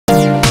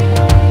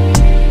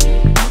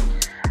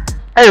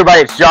Hey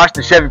everybody, it's Josh,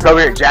 the Chevy Pro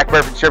here at Jack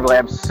Burford Chevrolet.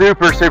 I'm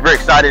super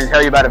excited to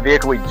tell you about a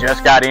vehicle we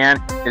just got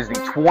in. It's the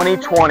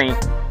 2020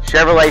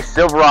 Chevrolet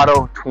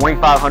Silverado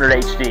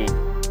 2500 HD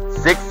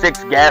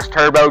 6.6 gas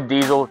turbo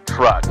diesel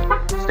truck.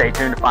 Stay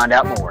tuned to find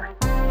out more.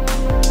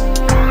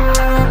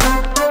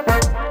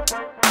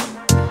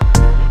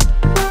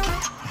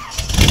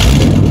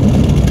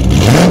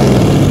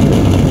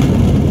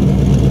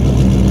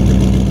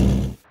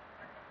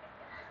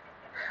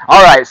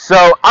 Alright,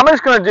 so I'm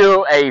just going to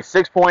do a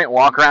 6-point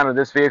walk around of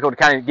this vehicle to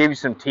kind of give you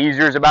some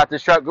teasers about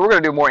this truck. We're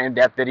going to do a more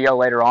in-depth video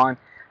later on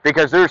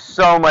because there's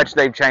so much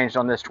they've changed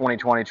on this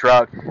 2020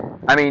 truck.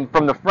 I mean,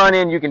 from the front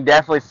end, you can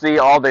definitely see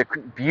all the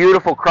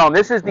beautiful chrome.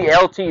 This is the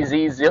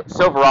LTZ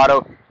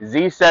Silverado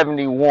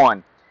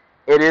Z71.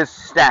 It is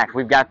stacked.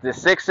 We've got the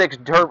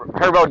 6.6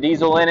 turbo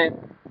diesel in it,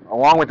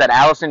 along with that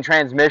Allison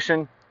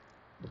transmission.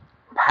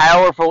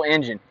 Powerful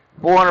engine,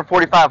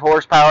 445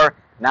 horsepower,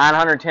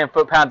 910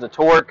 foot-pounds of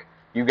torque.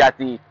 You've got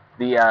the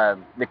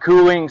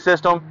cooling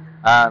system,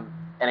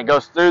 and it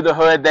goes through the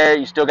hood there.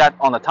 You still got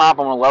on the top.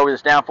 I'm going to lower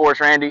this down for us,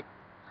 Randy.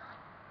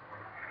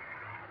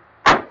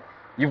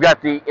 You've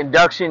got the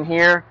induction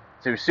here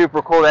to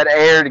super cool that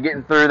air to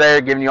getting through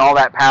there, giving you all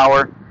that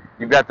power.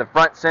 You've got the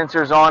front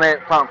sensors on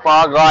it, front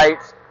fog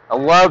lights. I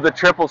love the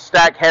triple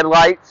stack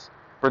headlights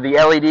for the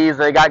LEDs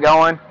they got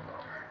going.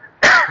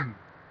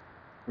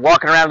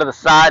 Walking around to the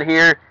side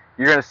here,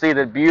 you're going to see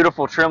the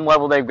beautiful trim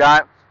level they've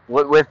got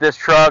with this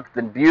truck,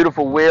 the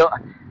beautiful wheel.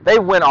 They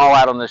went all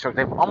out on this truck.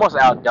 They've almost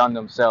outdone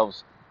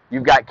themselves.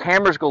 You've got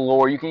cameras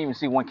galore. You can even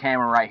see one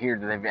camera right here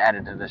that they've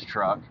added to this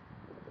truck.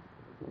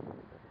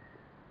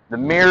 The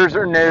mirrors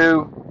are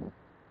new.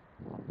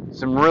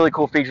 Some really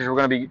cool features we're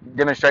going to be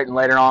demonstrating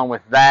later on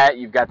with that.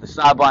 You've got the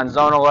sideblind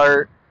zone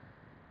alert,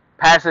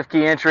 passive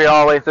key entry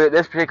all the way through.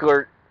 This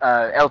particular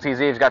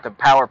LTZ has got the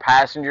power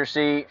passenger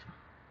seat.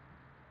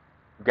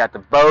 You've got the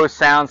Bose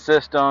sound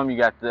system. You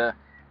got the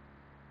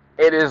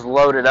It is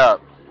loaded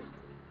up.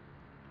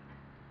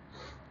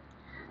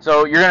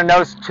 So you're going to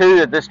notice too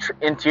that this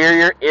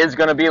interior is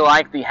going to be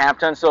like the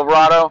half-ton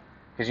Silverado,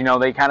 because you know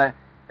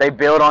they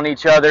build on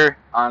each other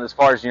as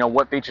far as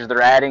what features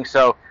they're adding.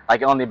 So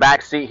like on the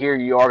back seat here,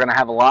 you are going to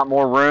have a lot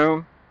more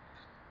room.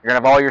 You're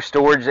going to have all your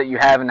storage that you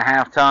have in the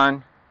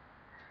half-ton.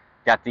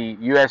 Got the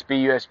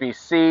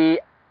USB-C.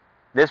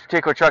 This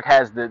particular truck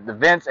has the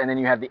vents, and then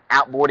you have the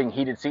outboarding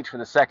heated seats for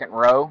the second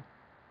row.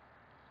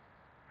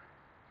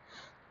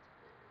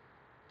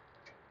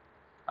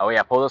 Oh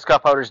yeah, pull those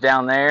cup holders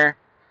down there,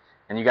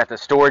 and you got the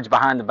storage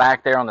behind the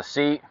back there on the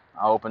seat.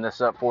 I'll open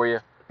this up for you.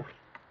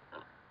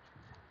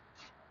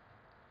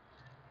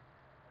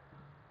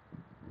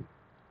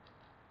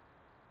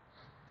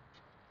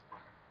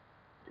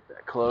 Get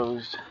that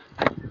closed.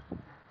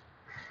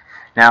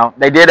 Now,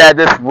 they did add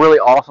this really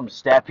awesome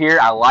step here.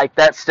 I like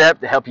that step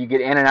to help you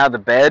get in and out of the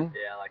bed.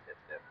 Yeah, I like that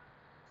step.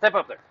 Step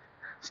up there.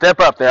 Step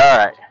up there, all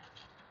right.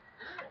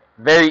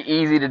 Very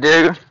easy to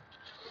do.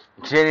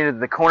 Getting to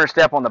the corner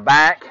step on the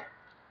back.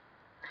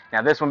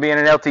 Now this one being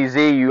an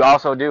LTZ, you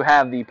also do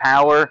have the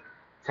power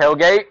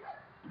tailgate.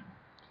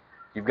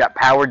 You've got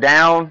power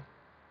down.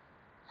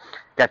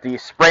 Got the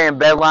spray and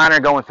bed liner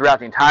going throughout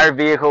the entire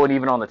vehicle and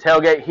even on the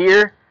tailgate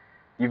here.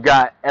 You've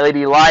got LED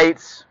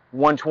lights,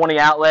 120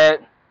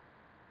 outlet,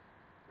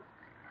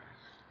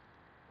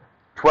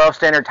 12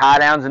 standard tie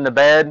downs in the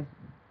bed.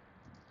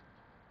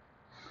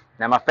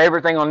 Now my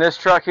favorite thing on this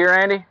truck here,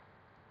 Andy,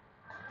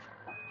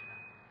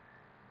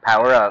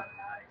 power up.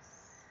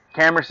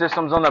 Camera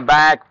systems on the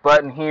back,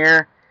 button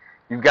here.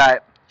 You've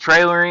got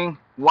trailering,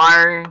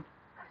 wiring.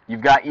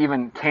 You've got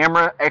even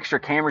extra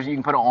cameras you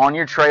can put on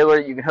your trailer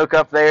that you can hook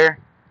up there.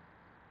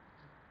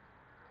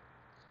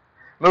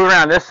 Move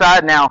around this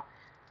side. Now,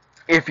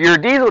 if you're a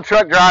diesel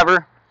truck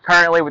driver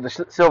currently with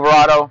the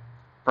Silverado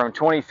from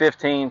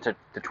 2015 to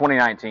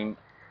 2019,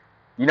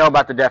 you know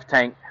about the DEF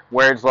tank,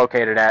 where it's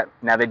located at.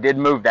 Now, they did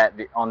move that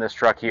on this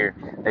truck here.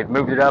 They've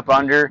moved it up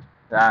under,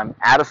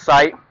 out of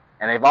sight.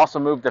 And they've also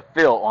moved the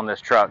fill on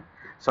this truck.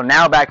 So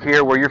now back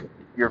here where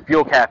your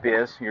fuel cap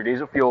is, your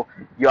diesel fuel,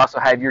 you also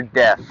have your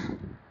DEF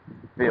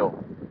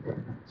fill.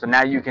 So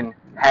now you can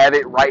have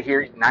it right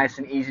here, nice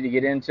and easy to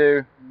get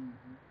into.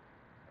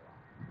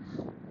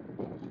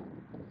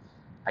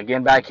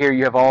 Again, back here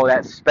you have all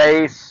that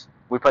space.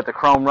 We put the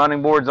chrome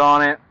running boards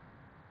on it.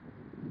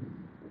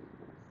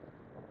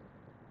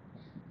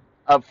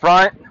 Up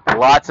front,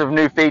 lots of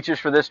new features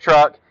for this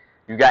truck.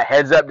 You've got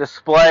heads-up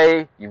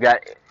display. You've got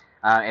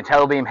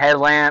IntelliBeam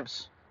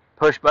headlamps,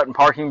 push-button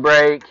parking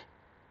brake,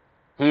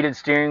 heated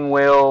steering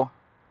wheel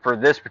for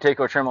this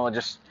particular trim.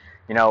 Just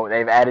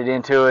they've added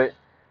into it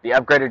the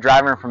upgraded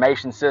driver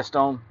information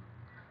system.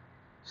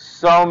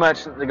 So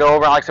much to go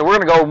over. Like I said, we're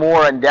going to go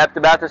more in depth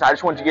about this. I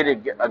just want you to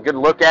get a good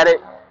look at it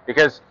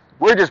because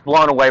we're just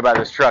blown away by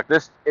this truck.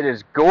 It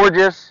is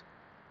gorgeous.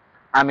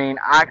 I mean,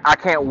 I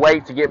can't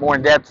wait to get more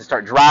in depth to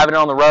start driving it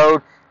on the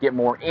road, get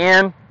more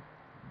in,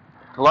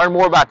 to learn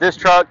more about this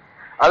truck.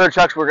 Other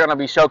trucks we're going to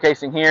be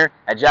showcasing here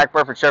at Jack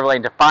Burford Chevrolet,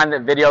 and to find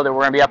that video that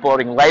we're going to be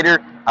uploading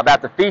later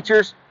about the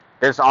features,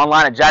 visit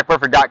online at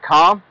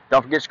jackburford.com.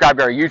 Don't forget to subscribe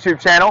to our YouTube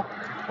channel.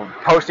 We're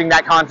posting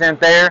that content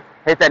there.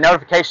 Hit that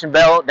notification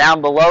bell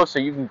down below so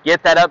you can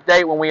get that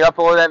update when we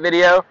upload that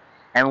video.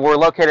 And we're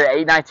located at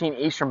 819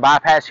 Eastern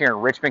Bypass here in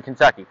Richmond,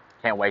 Kentucky.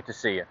 Can't wait to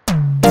see you.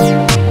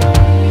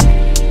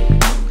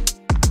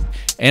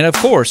 And of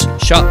course,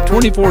 shop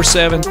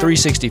 24/7,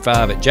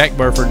 365 at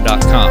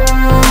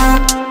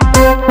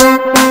jackburford.com.